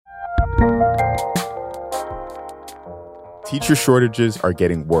Teacher shortages are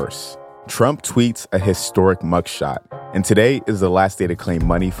getting worse. Trump tweets a historic mugshot, and today is the last day to claim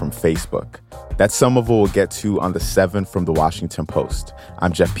money from Facebook. That's some of what we'll get to on the 7th from the Washington Post.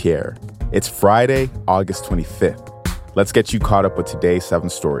 I'm Jeff Pierre. It's Friday, August 25th. Let's get you caught up with today's 7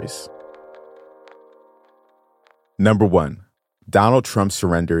 stories. Number 1, Donald Trump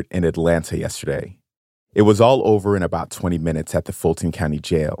surrendered in Atlanta yesterday. It was all over in about 20 minutes at the Fulton County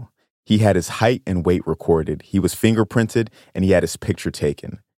Jail. He had his height and weight recorded, he was fingerprinted, and he had his picture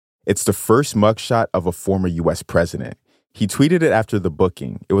taken. It's the first mugshot of a former U.S. president. He tweeted it after the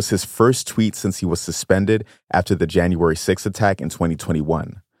booking. It was his first tweet since he was suspended after the January 6th attack in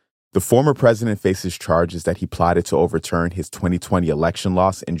 2021. The former president faces charges that he plotted to overturn his 2020 election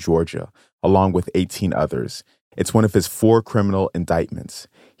loss in Georgia, along with 18 others. It's one of his 4 criminal indictments.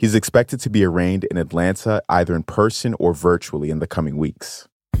 He's expected to be arraigned in Atlanta either in person or virtually in the coming weeks.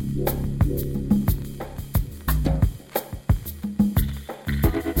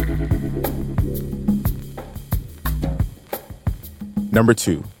 Number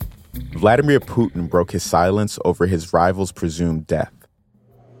 2, Vladimir Putin broke his silence over his rival's presumed death.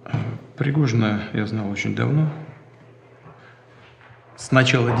 Пригожина я знал очень давно, с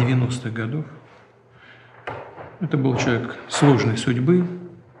начала 90-х годов. Это был человек сложной судьбы,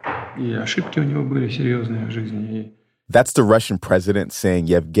 и ошибки у него были серьезные в жизни. That's the Russian president saying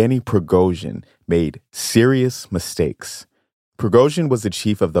Yevgeny Prigozhin made serious mistakes. Prigozhin was the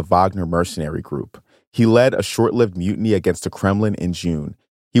chief of the Wagner mercenary group. He led a short-lived mutiny against the Kremlin in June.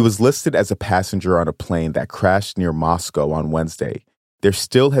 He was listed as a passenger on a plane that crashed near Moscow on Wednesday. There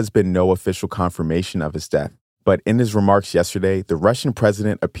still has been no official confirmation of his death, but in his remarks yesterday, the Russian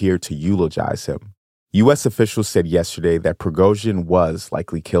president appeared to eulogize him. U.S. officials said yesterday that Prigozhin was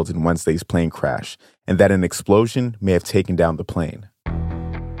likely killed in Wednesday's plane crash and that an explosion may have taken down the plane.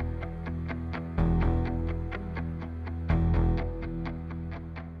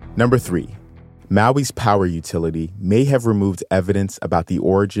 Number 3, Maui's power utility may have removed evidence about the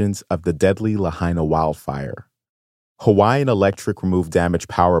origins of the deadly Lahaina wildfire. Hawaiian Electric removed damaged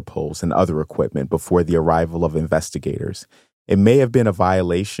power poles and other equipment before the arrival of investigators. It may have been a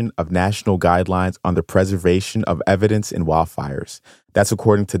violation of national guidelines on the preservation of evidence in wildfires. That's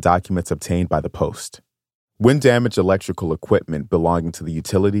according to documents obtained by the Post. Wind-damaged electrical equipment belonging to the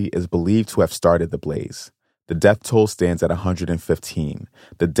utility is believed to have started the blaze. The death toll stands at 115,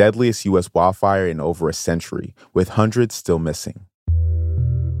 the deadliest U.S. wildfire in over a century, with hundreds still missing.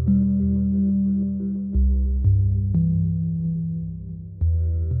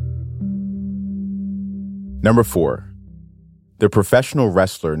 Number 4, the professional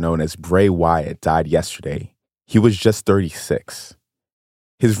wrestler known as Bray Wyatt died yesterday. He was just 36.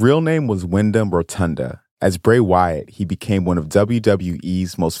 His real name was Wyndham Rotunda. As Bray Wyatt, he became one of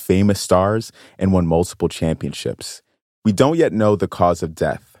WWE's most famous stars and won multiple championships. We don't yet know the cause of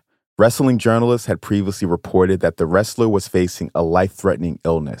death. Wrestling journalists had previously reported that the wrestler was facing a life-threatening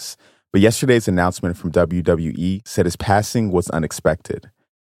illness, but yesterday's announcement from WWE said his passing was unexpected.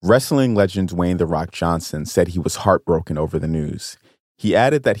 Wrestling legend Dwayne "The Rock" Johnson said he was heartbroken over the news. He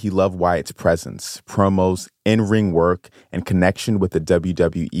added that he loved Wyatt's presence, promos, in-ring work, and connection with the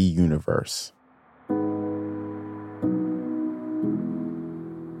WWE universe.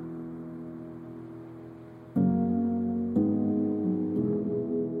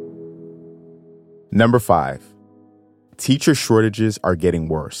 Number 5, teacher shortages are getting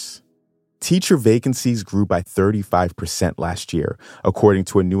worse. Teacher vacancies grew by 35% last year, according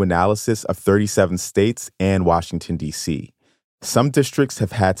to a new analysis of 37 states and Washington, D.C. Some districts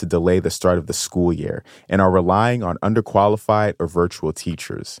have had to delay the start of the school year and are relying on underqualified or virtual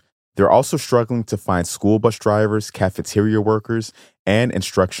teachers. They're also struggling to find school bus drivers, cafeteria workers, and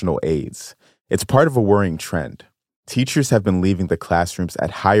instructional aides. It's part of a worrying trend. Teachers have been leaving the classrooms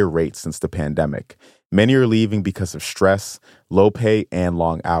at higher rates since the pandemic. Many are leaving because of stress, low pay, and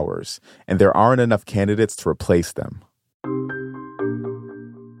long hours, and there aren't enough candidates to replace them.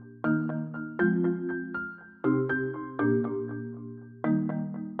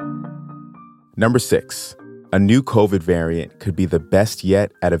 Number 6, a new COVID variant could be the best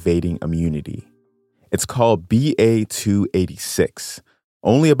yet at evading immunity. It's called BA.2.86.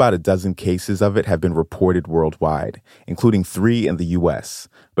 Only about a dozen cases of it have been reported worldwide, including 3 in the U.S.,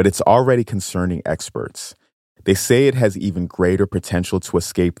 but it's already concerning experts. They say it has even greater potential to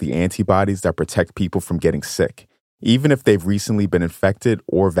escape the antibodies that protect people from getting sick, even if they've recently been infected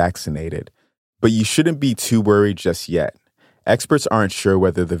or vaccinated. But you shouldn't be too worried just yet. Experts aren't sure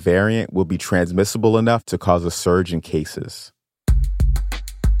whether the variant will be transmissible enough to cause a surge in cases.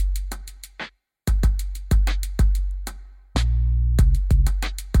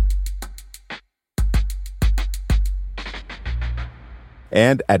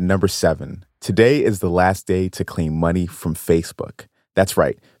 And at number 7, today is the last day to claim money from Facebook. That's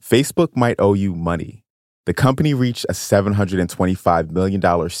right, Facebook might owe you money. The company reached a $725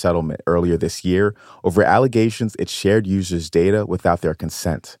 million settlement earlier this year over allegations it shared users' data without their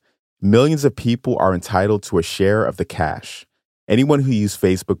consent. Millions of people are entitled to a share of the cash. Anyone who used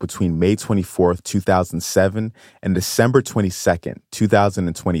Facebook between May 24th, 2007 and December 22nd,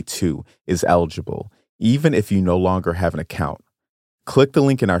 2022 is eligible, even if you no longer have an account. Click the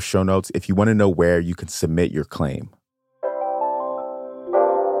link in our show notes if you want to know where you can submit your claim.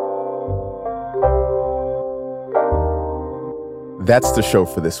 That's the show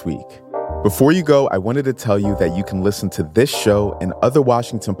for this week. Before you go, I wanted to tell you that you can listen to this show and other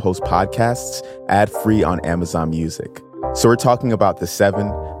Washington Post podcasts ad-free on Amazon Music. So we're talking about The 7,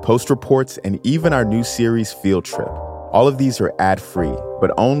 Post Reports, and even our new series, Field Trip. All of these are ad-free,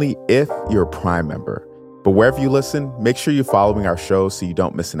 but only if you're a Prime member. But wherever you listen, make sure you're following our show so you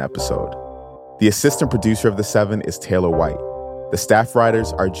don't miss an episode. The assistant producer of The 7 is Taylor White. The staff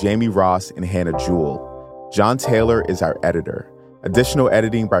writers are Jamie Ross and Hannah Jewell. John Taylor is our editor. Additional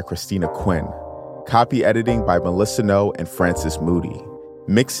editing by Christina Quinn. Copy editing by Melissa No and Francis Moody.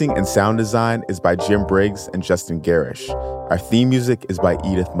 Mixing and sound design is by Jim Briggs and Justin Garish. Our theme music is by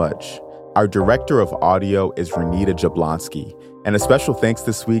Edith Mudge. Our director of audio is Renita Jablonski. And a special thanks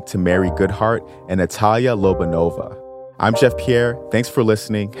this week to Mary Goodhart and Natalia Lobanova. I'm Jeff Pierre. Thanks for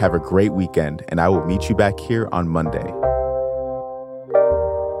listening. Have a great weekend, and I will meet you back here on Monday.